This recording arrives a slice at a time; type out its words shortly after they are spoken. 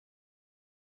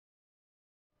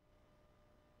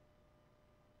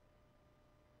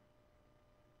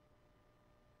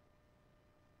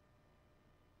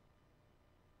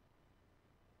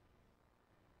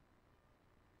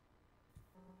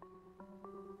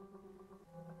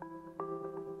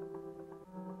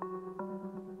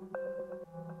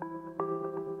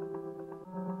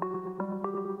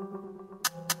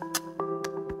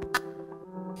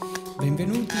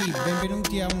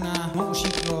benvenuti a un nuovo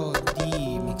ciclo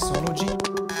di Mixology.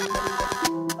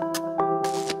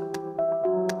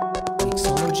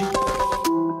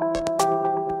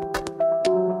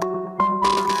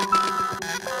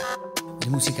 Di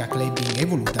musica clubbing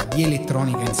evoluta, di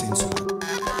elettronica in senso lato.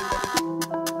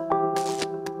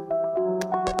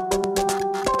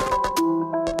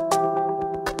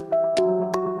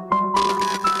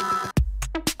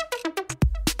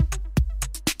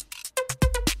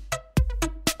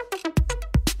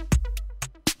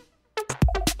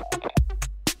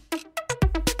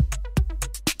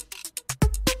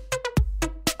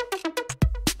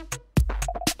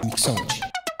 Mixology.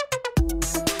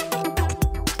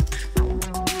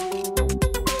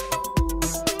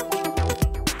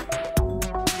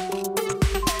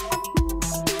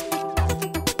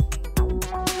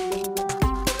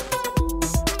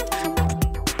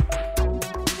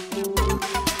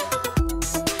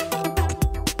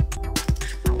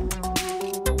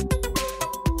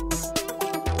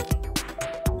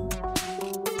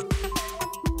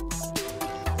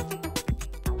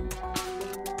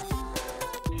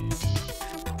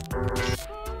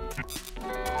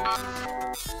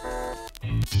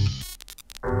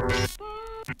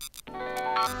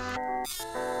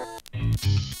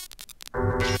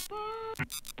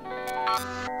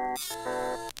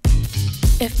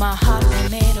 If my heart were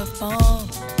made of bone,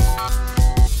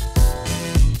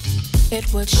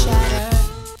 it would shatter.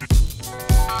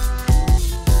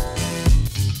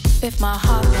 If my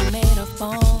heart were made of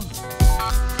bone,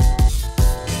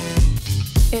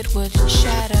 it would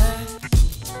shatter.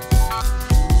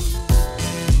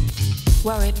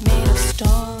 Were it made of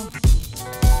stone,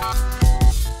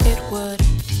 it would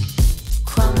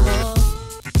crumble,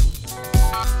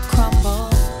 crumble,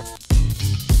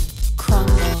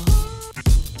 crumble.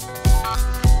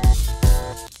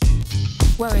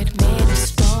 Were it made of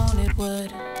stone, it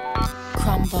would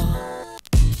crumble.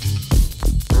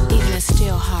 Even a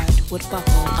steel heart would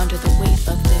buckle under the weight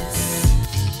of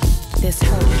this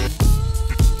hurting,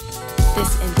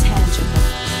 this intangible,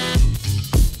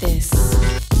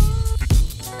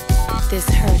 this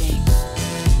hurting,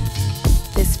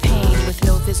 this pain with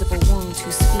no visible wound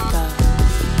to speak of,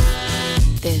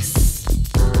 this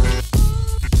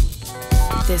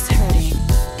hurting,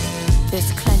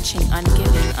 this clenching,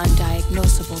 ungiving,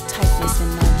 undiagnosable tightness in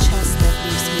my chest that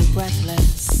leaves me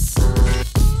breathless.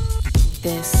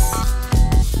 This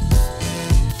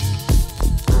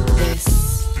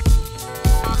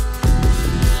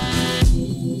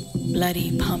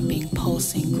bloody, pumping,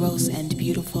 pulsing, gross and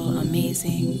beautiful,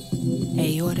 amazing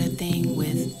aorta thing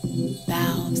with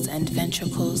valves and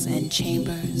ventricles and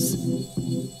chambers,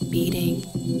 beating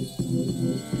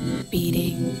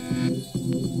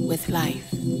with life.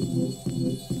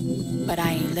 But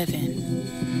I ain't living.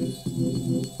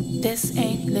 This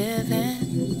ain't living.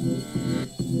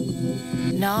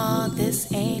 No, this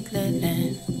ain't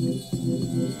living.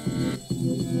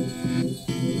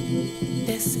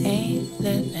 This ain't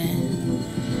living.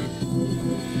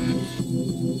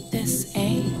 This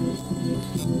ain't.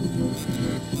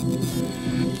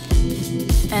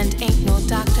 And ain't no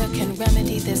doctor can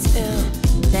remedy this ill.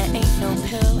 There ain't no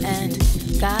pill, and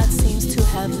God seems to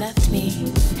have left me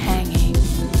hanging.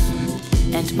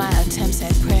 And my attempts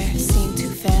at prayer seem to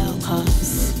fail,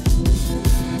 'cause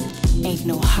ain't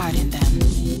no heart in them.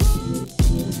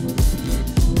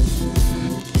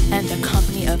 And the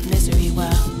company of misery,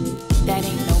 well, that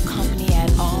ain't no company at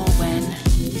all when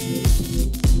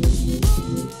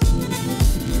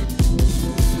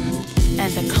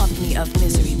and the company of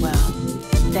misery, well,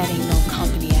 that ain't no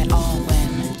company at all when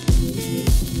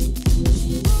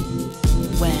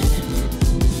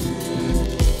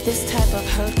this type of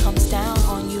hurt comes down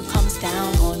on you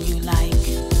like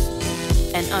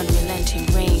an unrelenting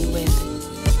rain with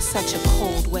such a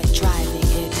cold, wet driving.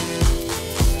 It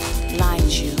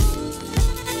blinds you,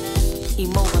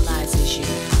 immobilizes you.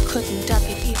 Couldn't duck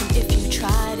it even if you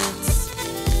tried. It's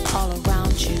all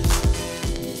around you,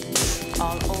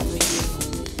 all over you,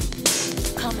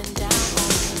 coming down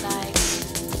on you like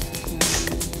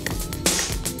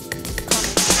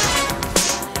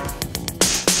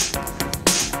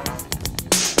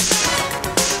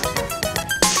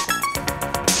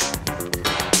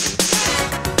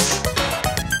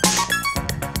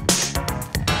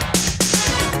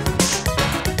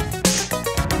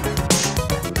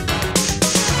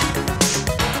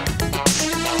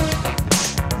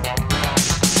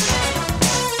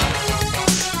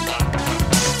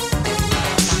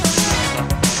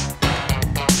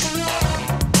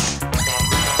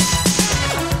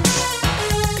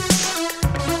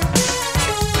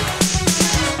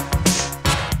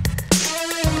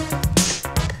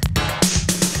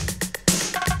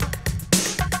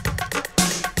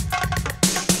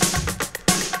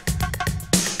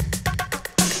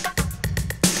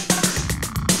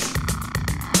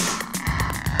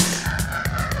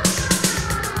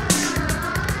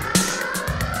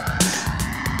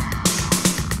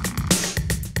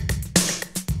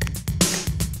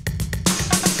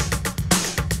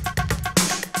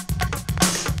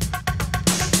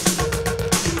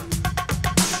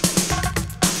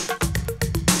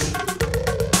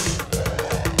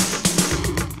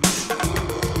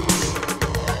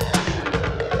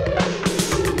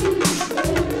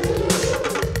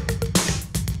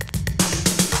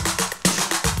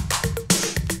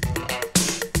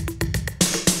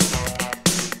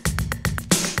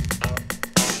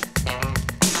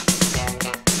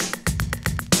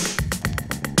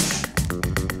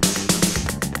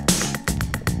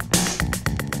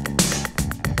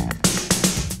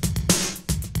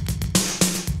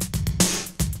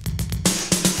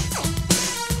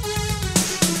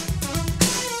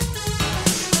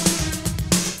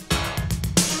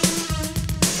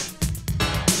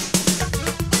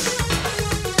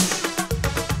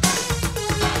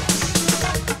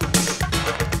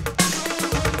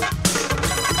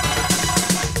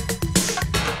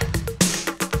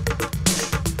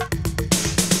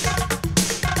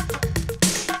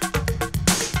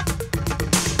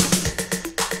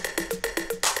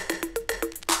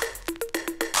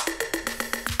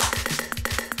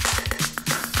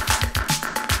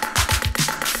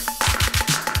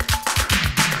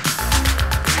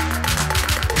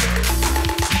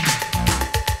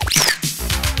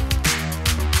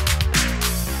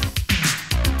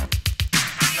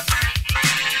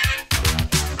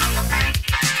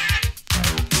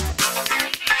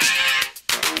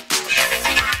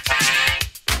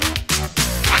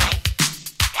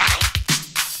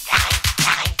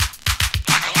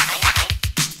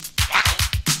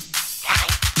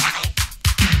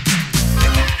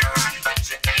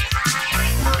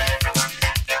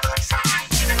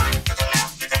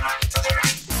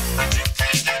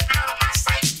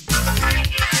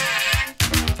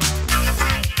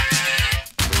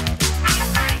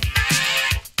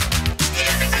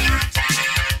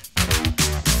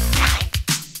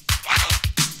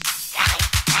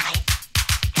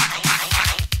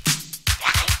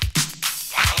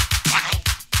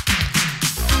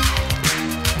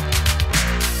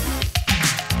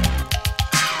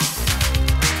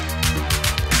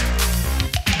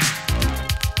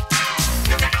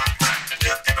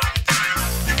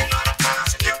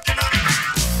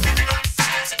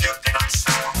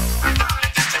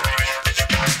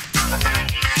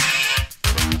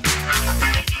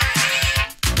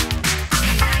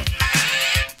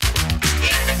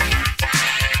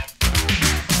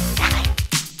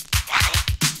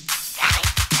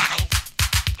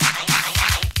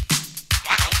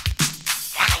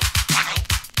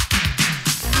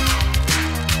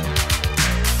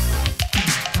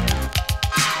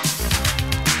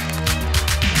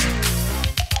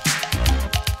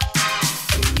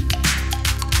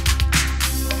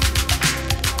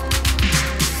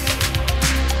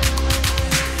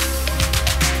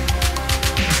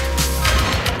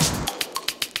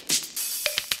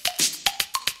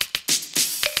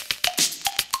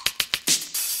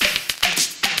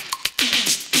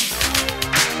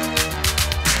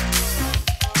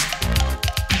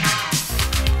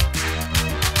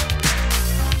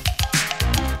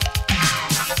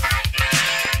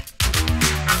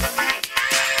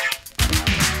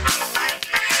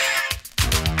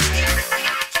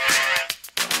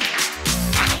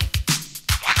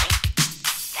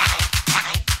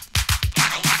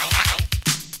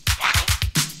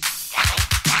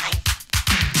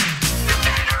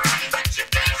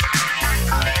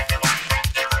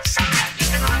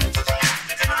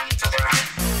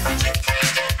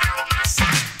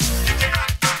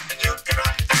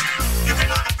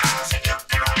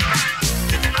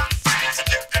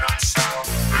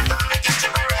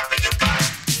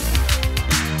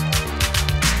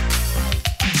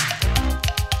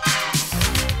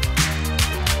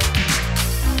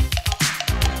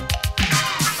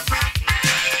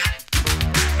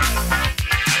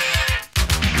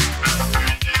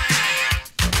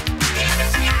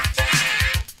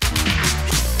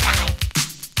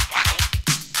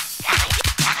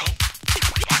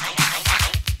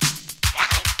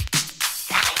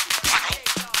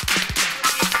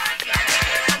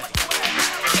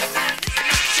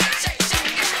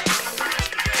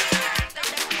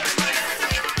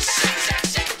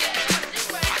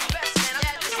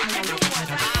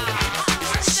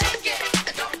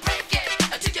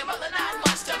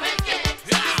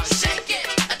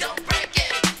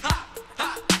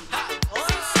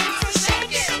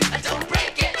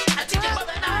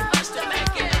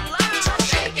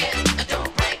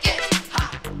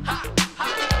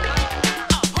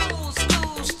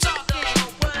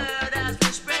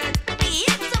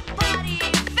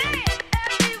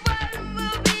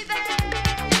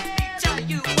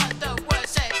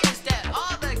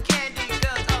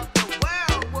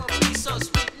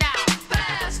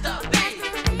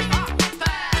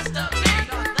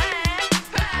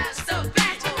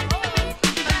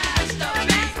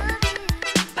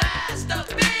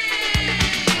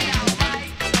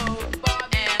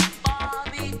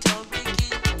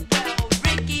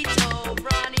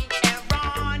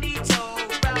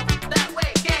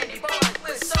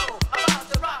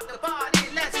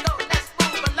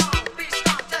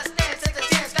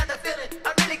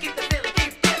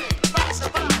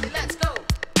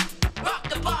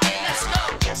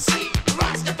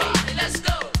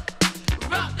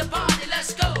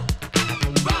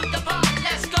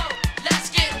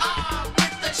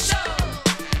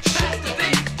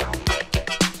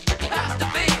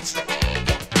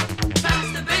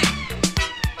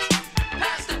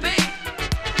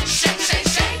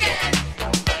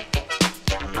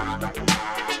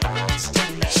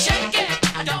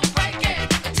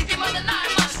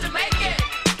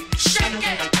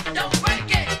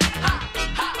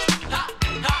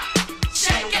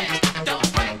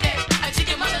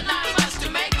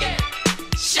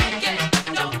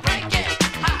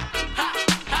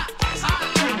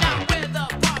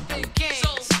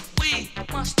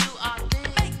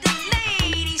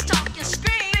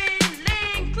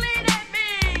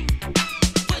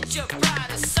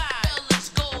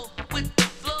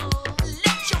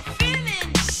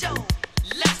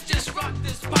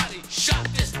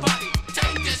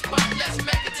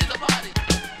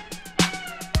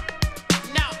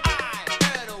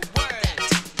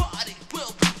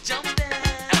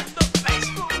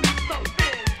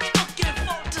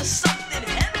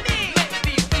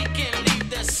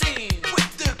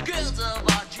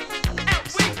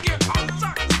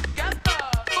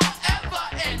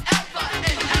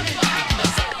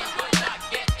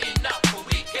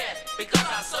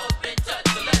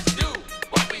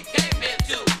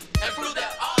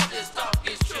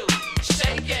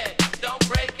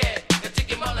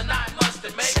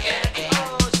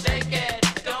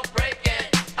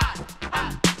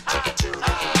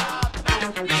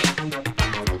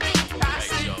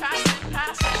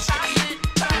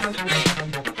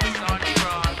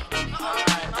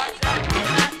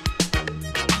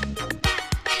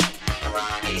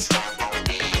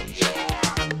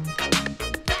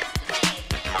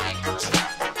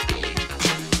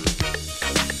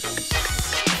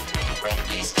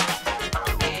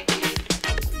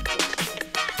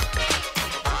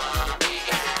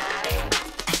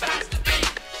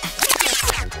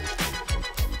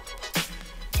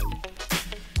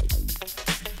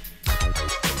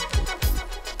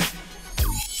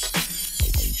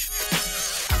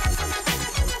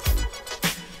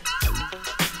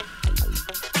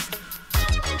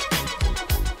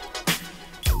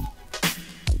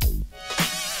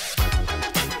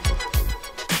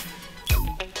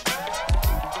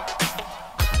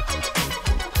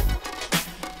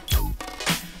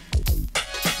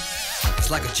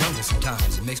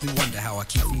makes me wonder how I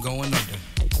keep from going under.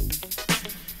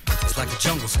 It's like a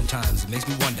jungle sometimes, it makes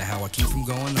me wonder how I keep from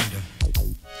going under.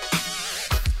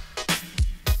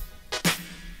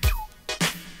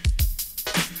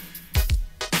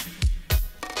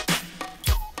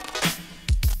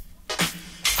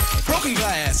 Broken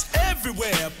glass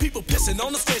everywhere, people pissing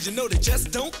on the stage, you know they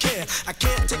just don't care. I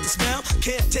can't take the smell,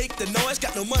 can't take the noise,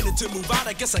 got no money to move out,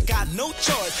 I guess I got no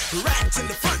choice. Rats in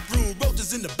the front room,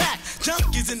 roaches in the back,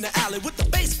 junkies in the alley with the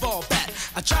baseball bat.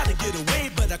 I tried to get away,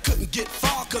 but I couldn't get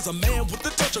far, cause a man with a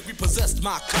tow truck repossessed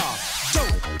my car.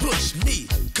 Don't push me,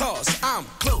 cause I'm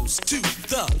close to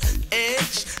the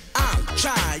edge. I'm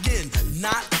trying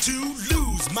not to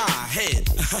lose my head.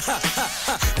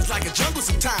 It's like a jungle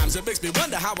sometimes, it makes me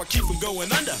wonder how I keep from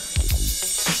going under.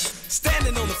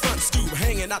 Standing on the front stoop,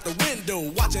 hanging out the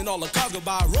window, watching all the cars go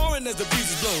by, roaring as the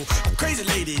breezes blow. A crazy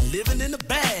lady living in a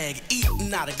bag,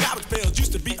 eating out of garbage pails,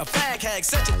 used to be a fag hag,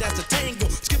 such a dance to tango,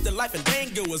 skipped the life and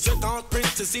dango. A zircon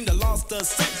princess seemed to lost her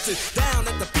senses. Down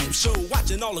at the peep show,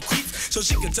 watching all the creeps, so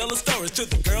she could tell her stories to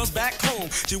the girls back home.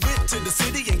 She went to the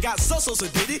city and got so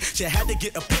did it. She had to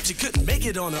get a pimp, she couldn't make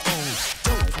it on her own.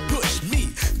 Don't push me,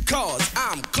 cause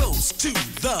I'm close to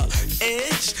the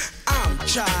edge. I'm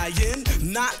trying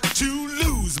not to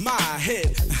lose my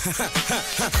head.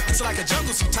 It's like a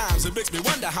jungle sometimes, it makes me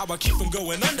wonder how I keep from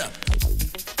going under.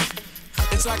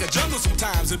 It's like a jungle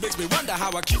sometimes, it makes me wonder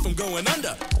how I keep from going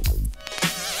under.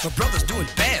 My brother's doing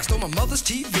fast on my mother's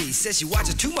TV. Says she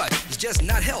watches too much, it's just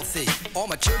not healthy. All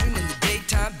my children in the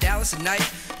daytime, Dallas at night.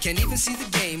 Can't even see the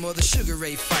game or the Sugar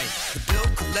Ray fight. The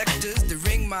bill collectors, they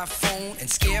ring my phone and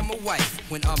scare my wife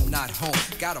when I'm not home.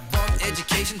 Got a bum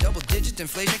education, double-digit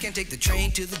inflation. Can't take the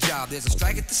train to the job, there's a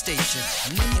strike at the station.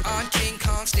 Neon King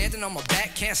Kong standing on my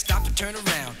back, can't stop to turn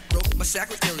around. Broke my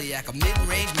sacroiliac, a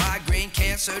mid-range migraine,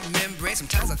 cancer membrane.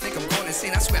 Sometimes I think I'm going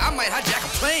insane, I swear I might hijack a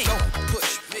plane. Don't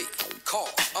push me,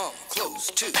 cause I'm close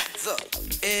to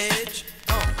the edge.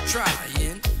 I'm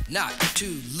trying not to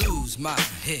lose my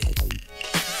head.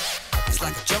 It's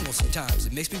like a jungle sometimes,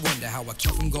 it makes me wonder how I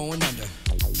keep from going under.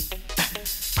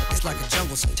 It's like a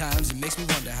jungle sometimes, it makes me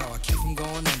wonder how I keep from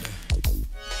going under.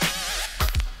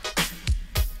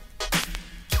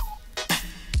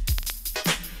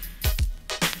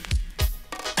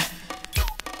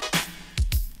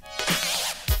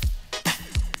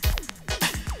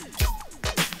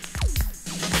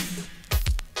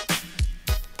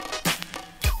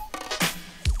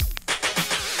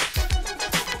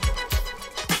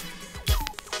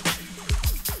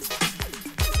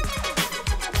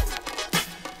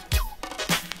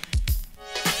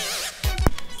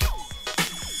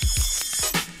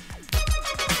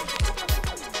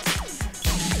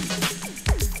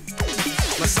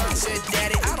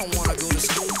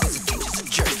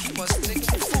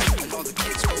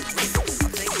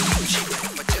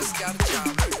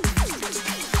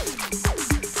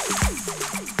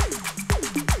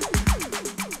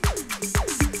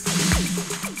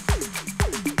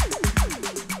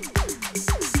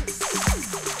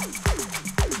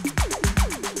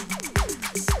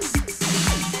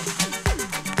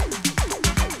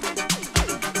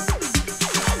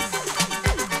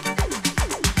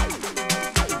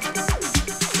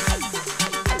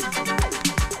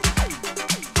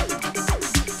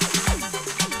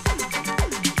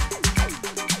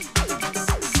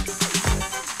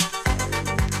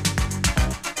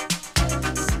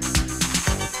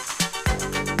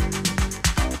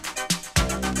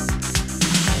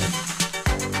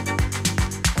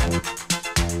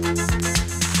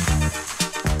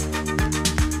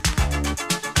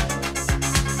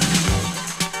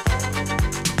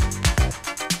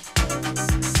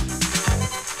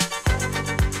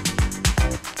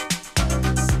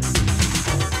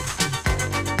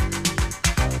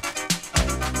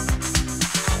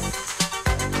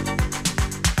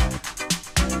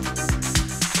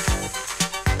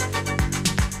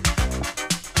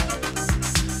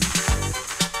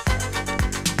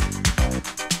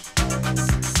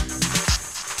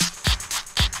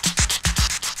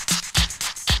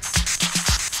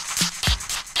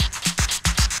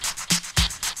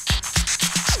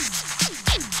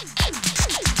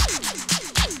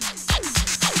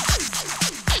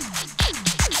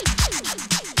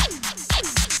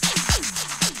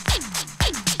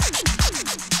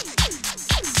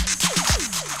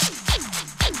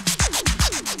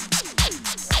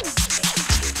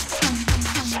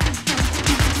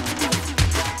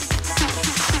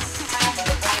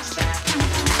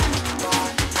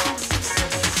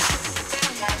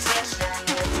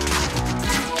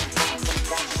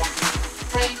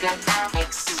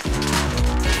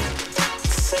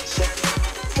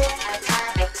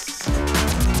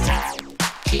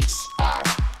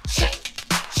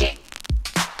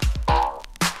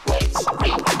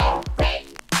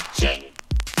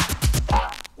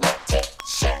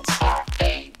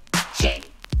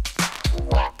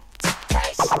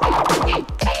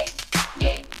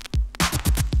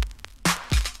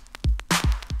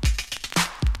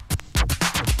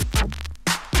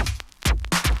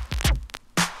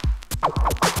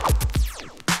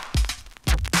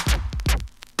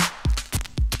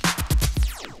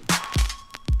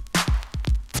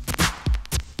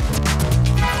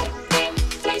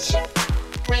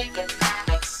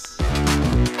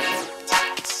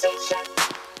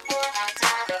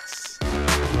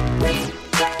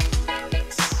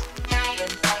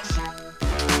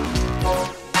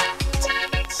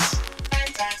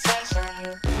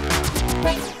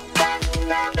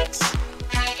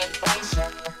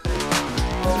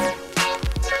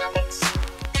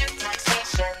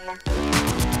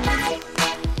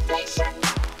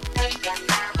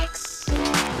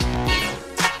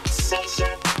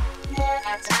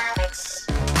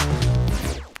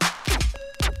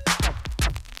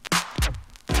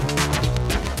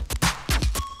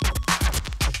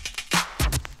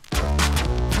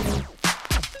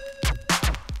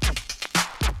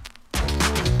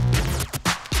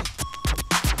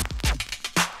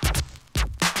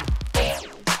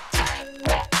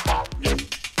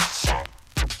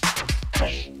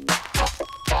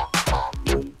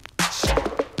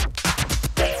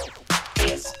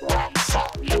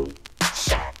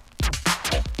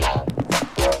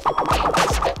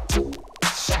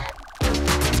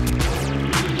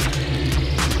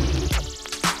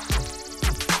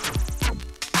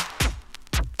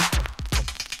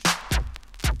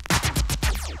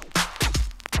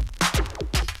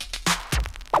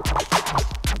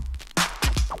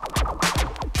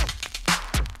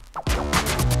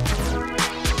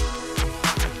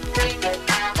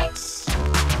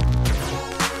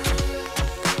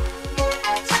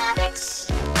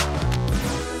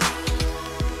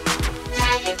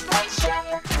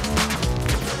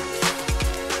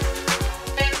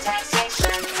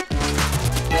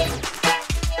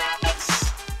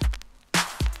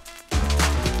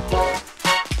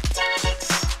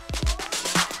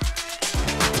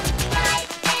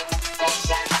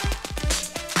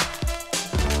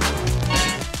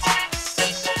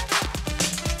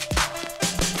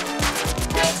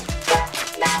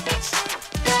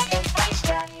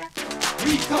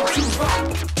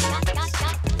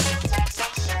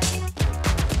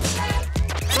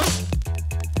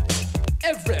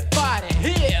 Everybody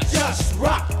here, just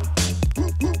rock.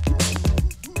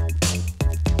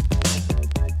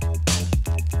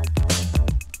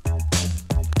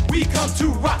 We come to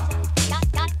rock.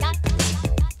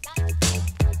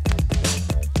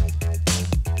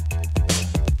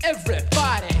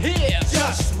 Everybody here,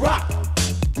 just rock.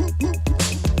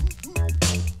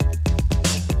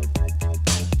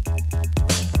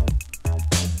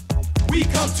 We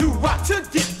come to rock, to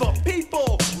get the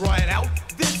people right out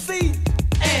this seat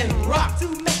and rock, to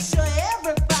make sure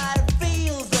everybody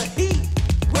feels the heat.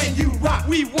 When you rock,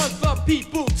 we want the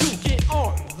people to get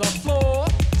on the floor.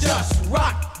 Just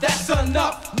rock, that's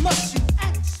enough. Must you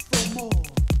ask for more?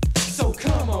 So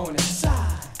come on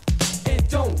inside and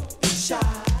don't be shy.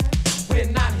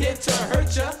 We're not here to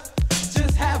hurt ya,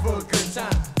 just have a good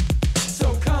time.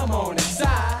 So come on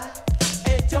inside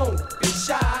and don't be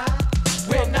shy.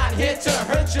 We're not here to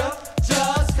hurt ya,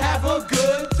 just have a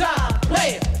good time.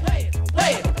 Play it, play it,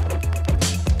 play it.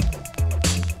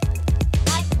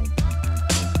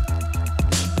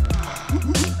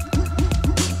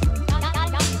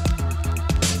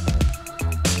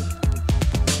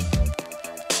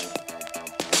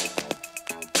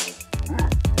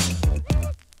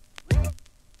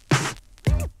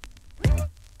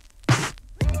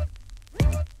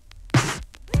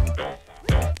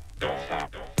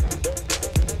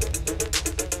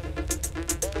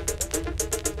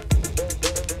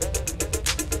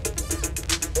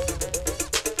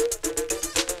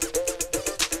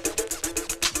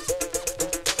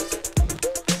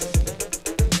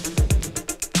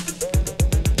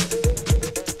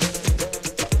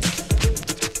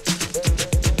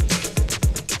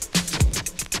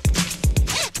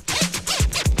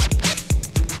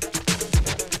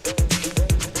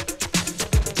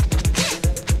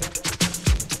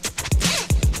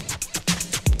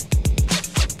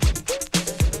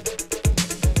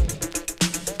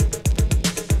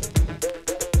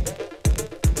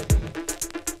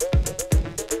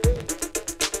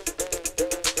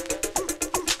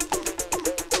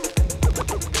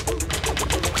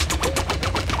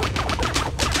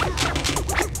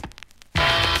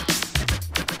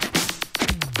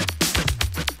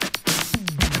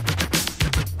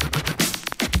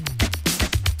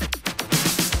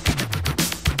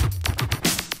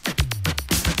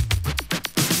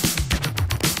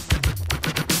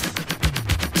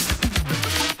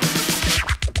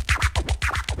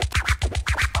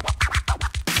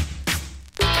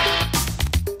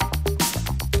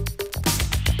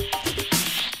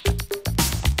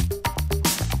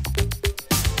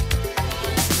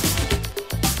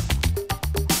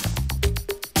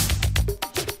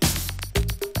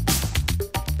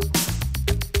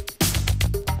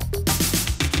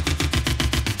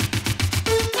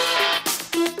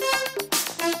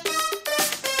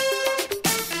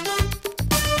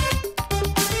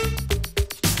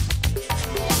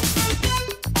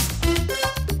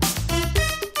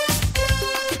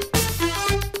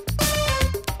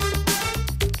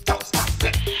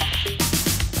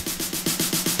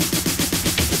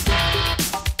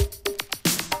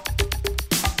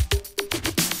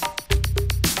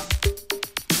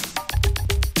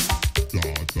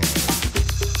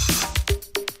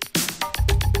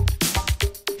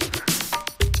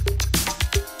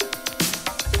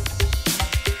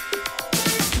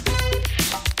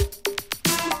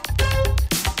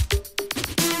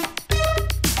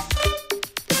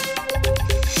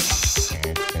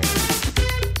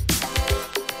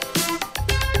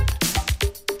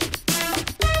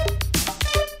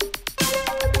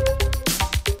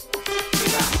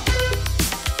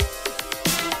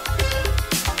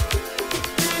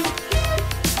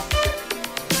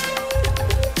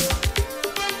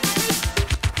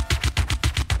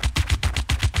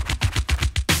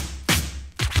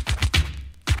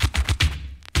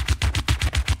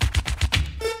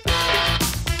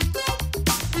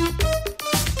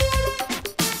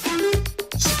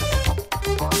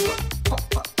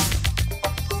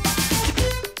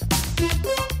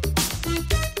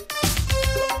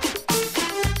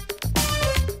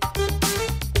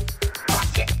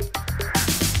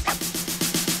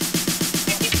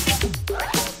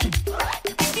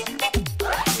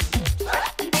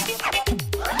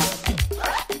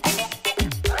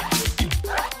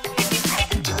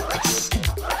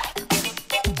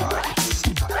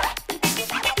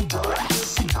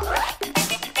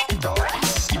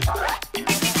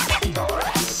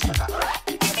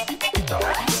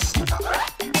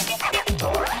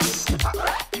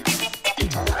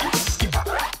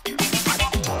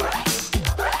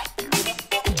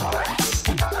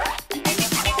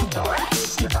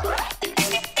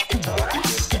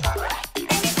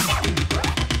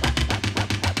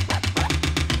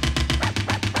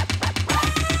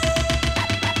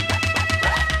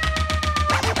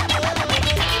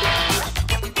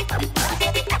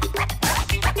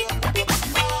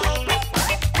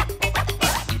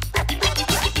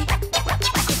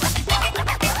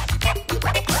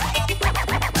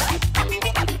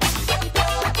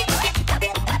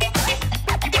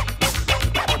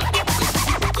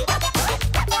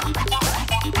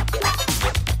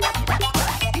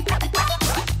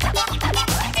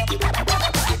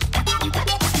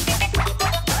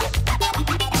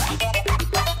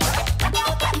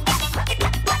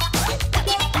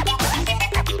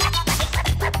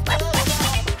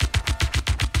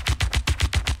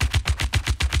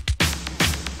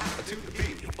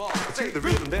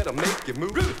 that'll make you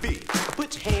move your feet.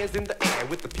 Put your hands in the air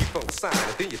with the P-funk sign,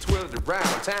 and then you twirl it around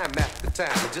time after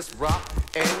time. And just rock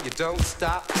and you don't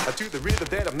stop to the rhythm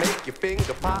that'll make your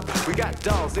finger pop. We got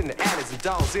dolls in the alleys and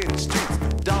dolls in the streets.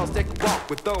 Dolls that can walk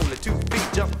with only 2 feet.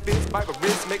 Jump fence, bite a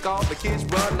wrist, make all the kids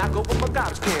run. Knock over my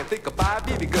garbage can, think of buy a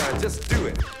BB gun. Just do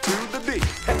it to the beat.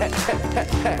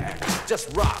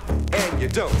 Just rock and you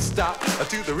don't stop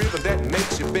to the rhythm that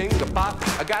makes your finger pop.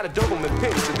 I got a Doberman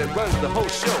pincher that runs the whole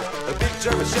show. A big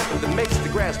German shepherd that makes the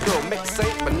grass grow. Makes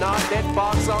Saint Bernard that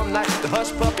barks all night. The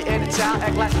hush puppy and the child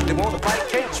act like they want to fight.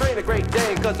 Can't train a Great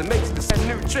Dane cause it makes this a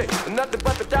new trick. Nothing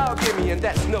but the dog give me, and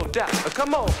that's no doubt.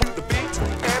 Come on, to the beat,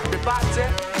 everybody,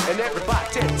 and everybody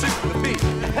to the beat.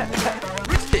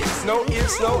 Sticks, no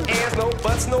ifs, no ands, no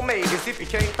buts, no maybes. If you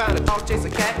can't find a dog, chase a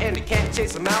cat, and the cat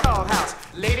chase him out. Doghouse,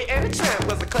 Lady and the Tramp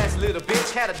was a classy little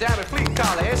bitch. Had a diamond fleet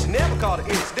collar, and she never caught an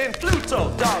itch. Then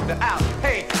Pluto dogged her out.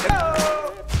 Hey,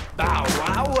 oh, bow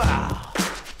wow wow.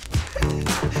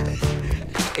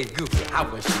 Hey Goofy, how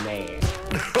was your man?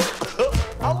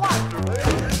 I like her,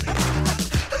 man.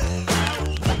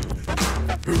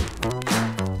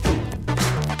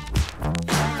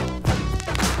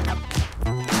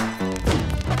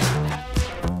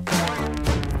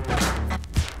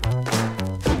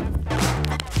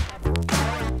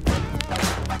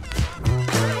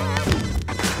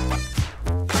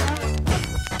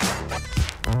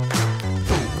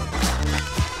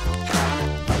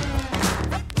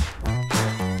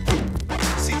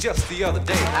 Just the other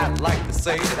day, I'd like to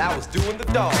say that I was doing the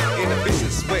dog in a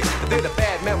vicious way. But then a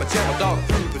bad mama jammed a dog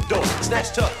through the door,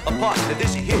 snatched her apart, and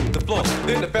then she hit the floor.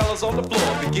 Then the fellas on the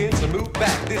floor begin to move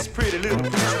back. This pretty little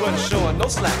bitch wasn't showing no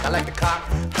slack. I like to cock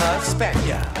her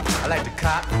Spaniel. I like to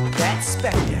cock that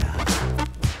Spaniel.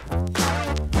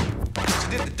 She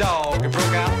did the dog and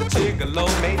broke out the gigolo.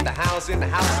 Made the house in the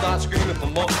house start screaming for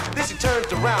more. Then she turned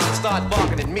around and started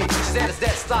barking at me. She said, "Is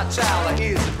that star child or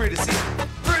is it pretty see?"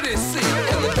 See,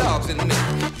 and the dogs in me,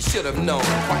 you should have known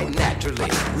quite naturally.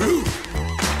 Roo.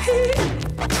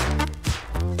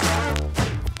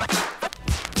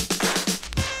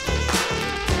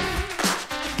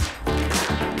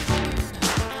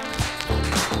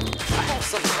 I have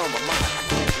something on my mind I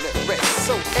can't let rest.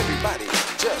 So everybody,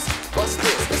 just bust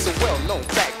this. It's a well-known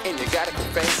fact, and you gotta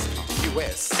confess, the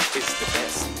U.S. is the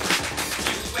best.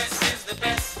 U.S. is the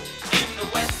best in the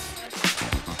West.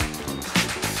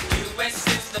 U.S.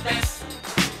 is the best.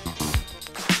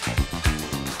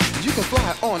 You can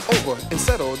fly on over and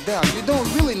settle down. You don't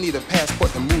really need a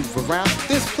passport to move around.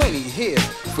 There's plenty here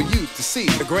for you to see.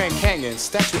 The Grand Canyon,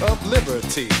 Statue of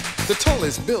Liberty, the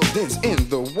tallest buildings in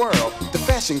the world, the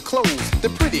fashion clothes, the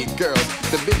pretty girls,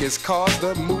 the biggest cars,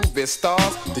 the movie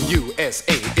stars. The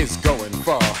USA is going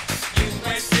far.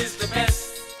 U.S. is the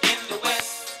best in the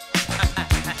West.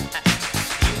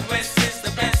 U.S. is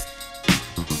the best.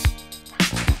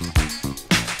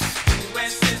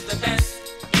 U.S. is the best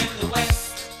in the West.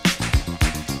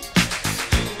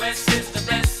 U.S. is the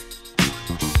best.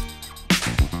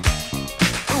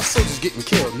 Our soldiers getting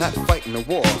killed, not fighting a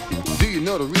war. Do you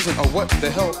know the reason or what the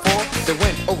hell for? They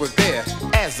went over there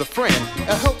as a friend,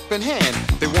 a helping hand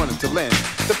they wanted to lend.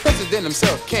 The president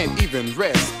himself can't even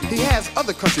rest. He has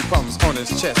other country problems on his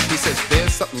chest. He says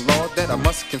there's something, Lord, that I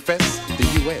must confess. The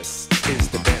U.S. is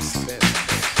the best.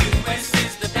 U.S.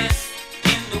 is the best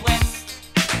in the West.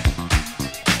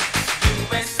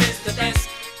 U.S. is the best.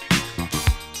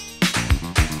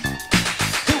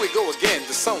 Here we go again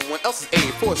to someone else's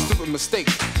aid for a stupid mistake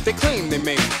they claim they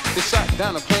made. They shot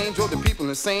down a plane, drove the people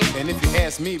insane. And if you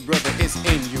ask me, brother, it's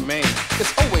inhumane.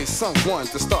 There's always someone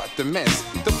to start the mess,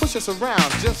 to push us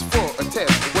around just for a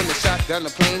test. When they shot down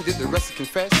the plane, did the rest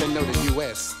confess? They know the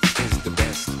U.S. is the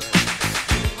best.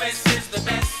 U.S. is the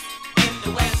best in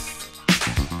the West.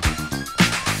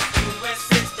 U.S.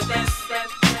 is the best.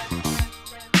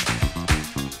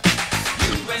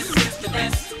 U.S. is the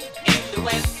best in the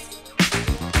West.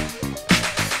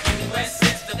 U.S.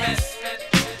 is the best.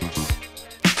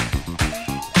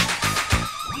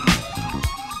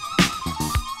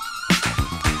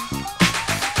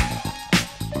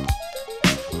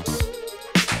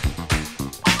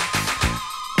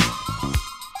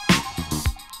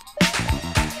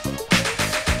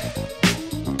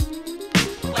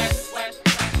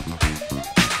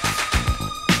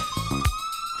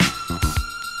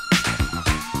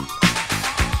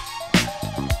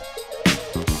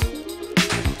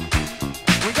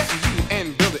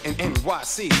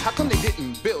 NYC. How come they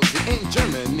didn't build it in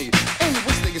Germany? And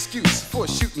what's the excuse for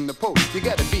shooting the Pope? You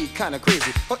gotta be kinda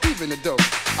crazy, or even a dope.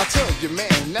 I'll tell you,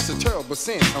 man, that's a terrible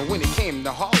sin. And when it came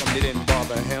to Harlem, it didn't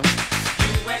bother him.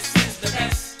 U.S. is the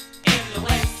best in the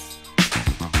West.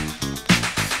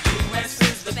 U.S.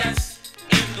 is is the best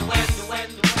in the West.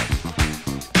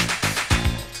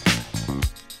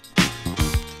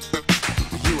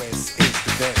 The US is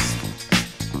the best.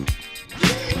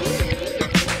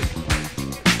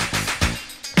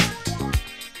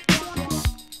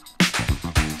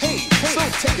 Hey, so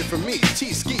take it from me,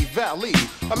 T-Ski Valley,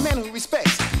 a man who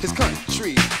respects his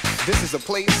country. This is a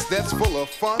place that's full of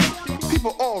fun.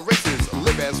 People, all races,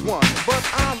 live as one. But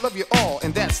I love you all,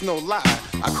 and that's no lie.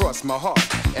 I cross my heart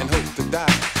and hope to die.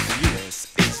 The US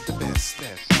is the best.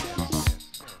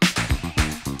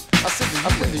 I said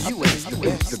the US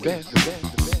is the best.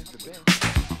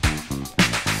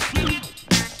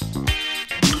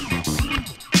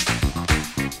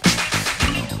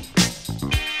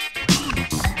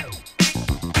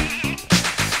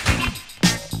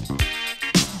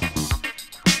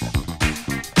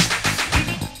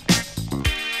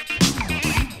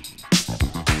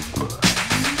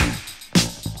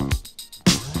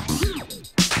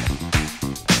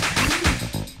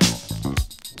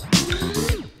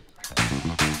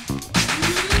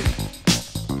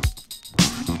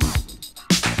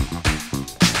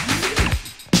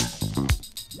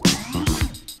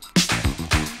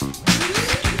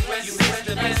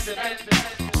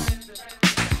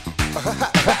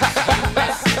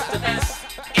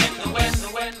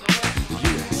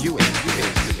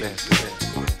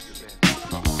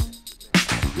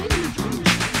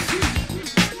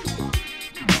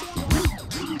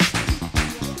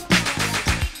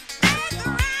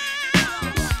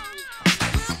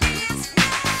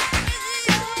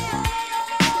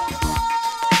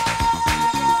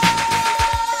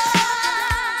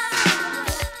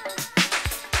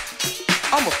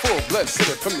 I'm a full-blood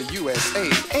citizen from the USA,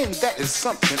 and that is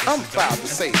something I'm proud to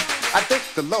say. I thank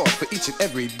the Lord for each and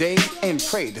every day and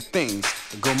pray that things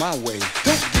go my way.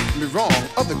 Don't get me wrong,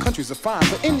 other countries are fine,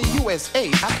 but in the USA,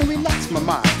 I can relax my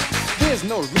mind. There's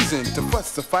no reason to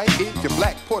fuss or fight if you're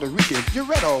black, Puerto Rican, you're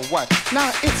red or white.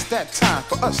 Now it's that time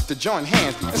for us to join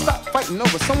hands and stop fighting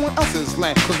over someone else's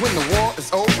land. Cause when the war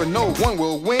is over, no one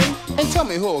will win. And tell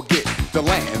me who'll get the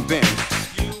land then.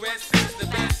 US is the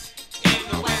best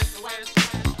in the West.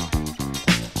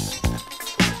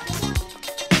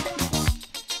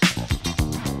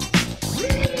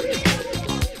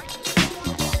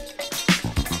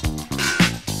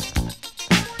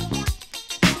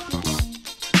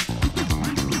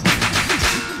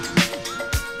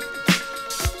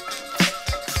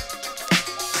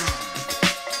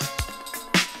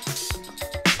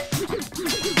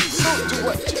 So do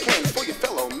what you can for your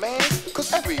fellow man,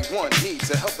 cause everyone needs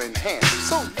a helping hand.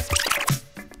 So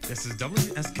this is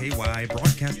WSKY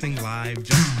broadcasting live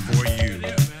just for you.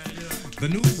 The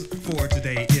news for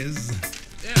today is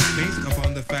based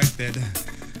upon the fact that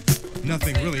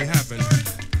nothing really happened.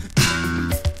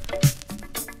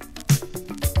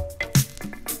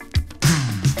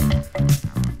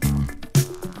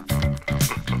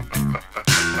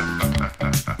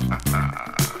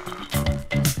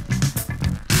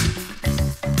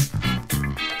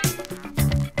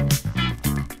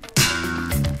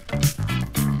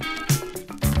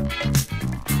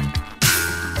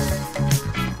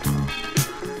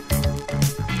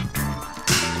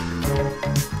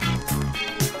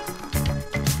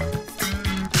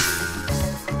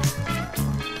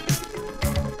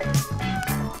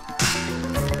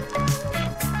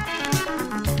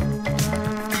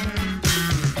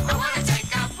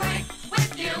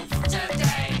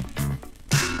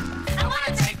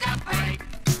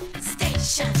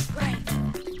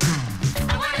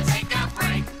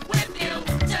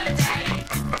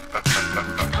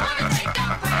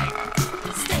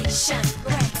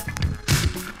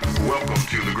 Welcome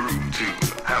to the groove, too.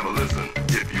 Have a listen,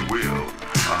 if you will.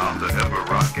 I'm the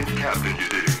ever-rockin' captain, you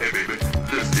dig. Hey, baby,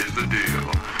 this is the deal.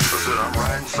 I said I'm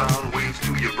riding sound waves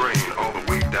to your brain, all the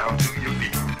way down to your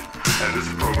feet. And this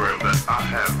program that I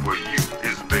have for you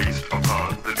is based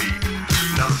upon the beat.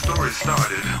 Now, the story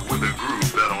started with a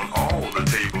groove that on all the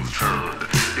tables turned.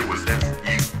 It was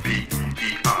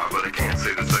S-U-P-E-R, but I can't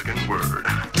say the second word.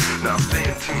 Now, stay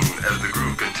in tune as the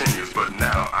groove continues, but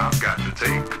now I've got to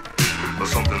take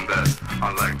something that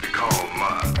I like to call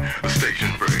my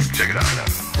station break. Check it out now.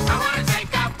 I wanna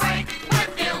take a break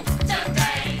with you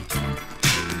today.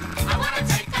 I wanna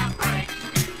take a break.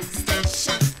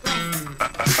 Station break.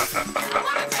 I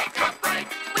wanna take a break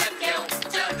with you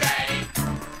today.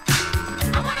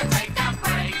 I wanna take a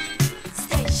break.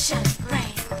 Station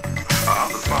break.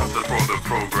 I'm the sponsor for the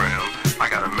program. I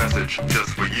got a message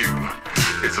just for you.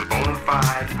 It's a bona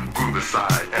fide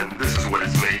groove-a-side, and this is what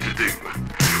it's made to do.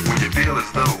 When you feel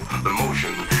as though the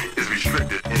motion is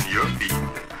restricted in your feet,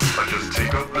 just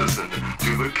take a listen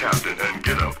to the captain and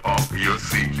get up off your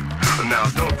seat. Now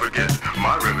don't forget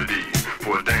my remedy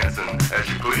for dancing as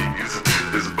you please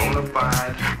is bona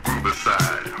fide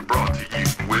groovicide brought to you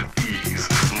with ease.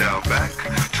 Now back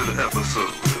to the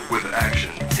episode with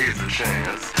action. Here's a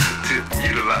chance to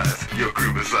utilize your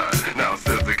groovicide. Now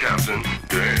says the captain,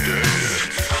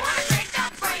 dance. I wanna take a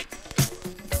break.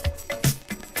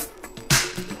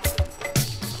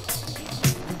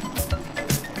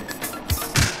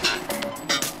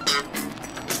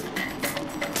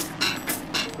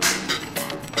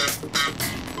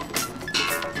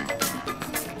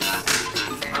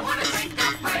 I wanna take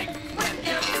a break with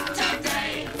you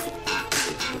today.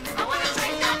 I wanna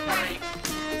take a break.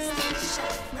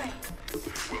 Station break.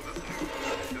 Well, this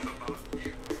news is about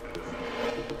you.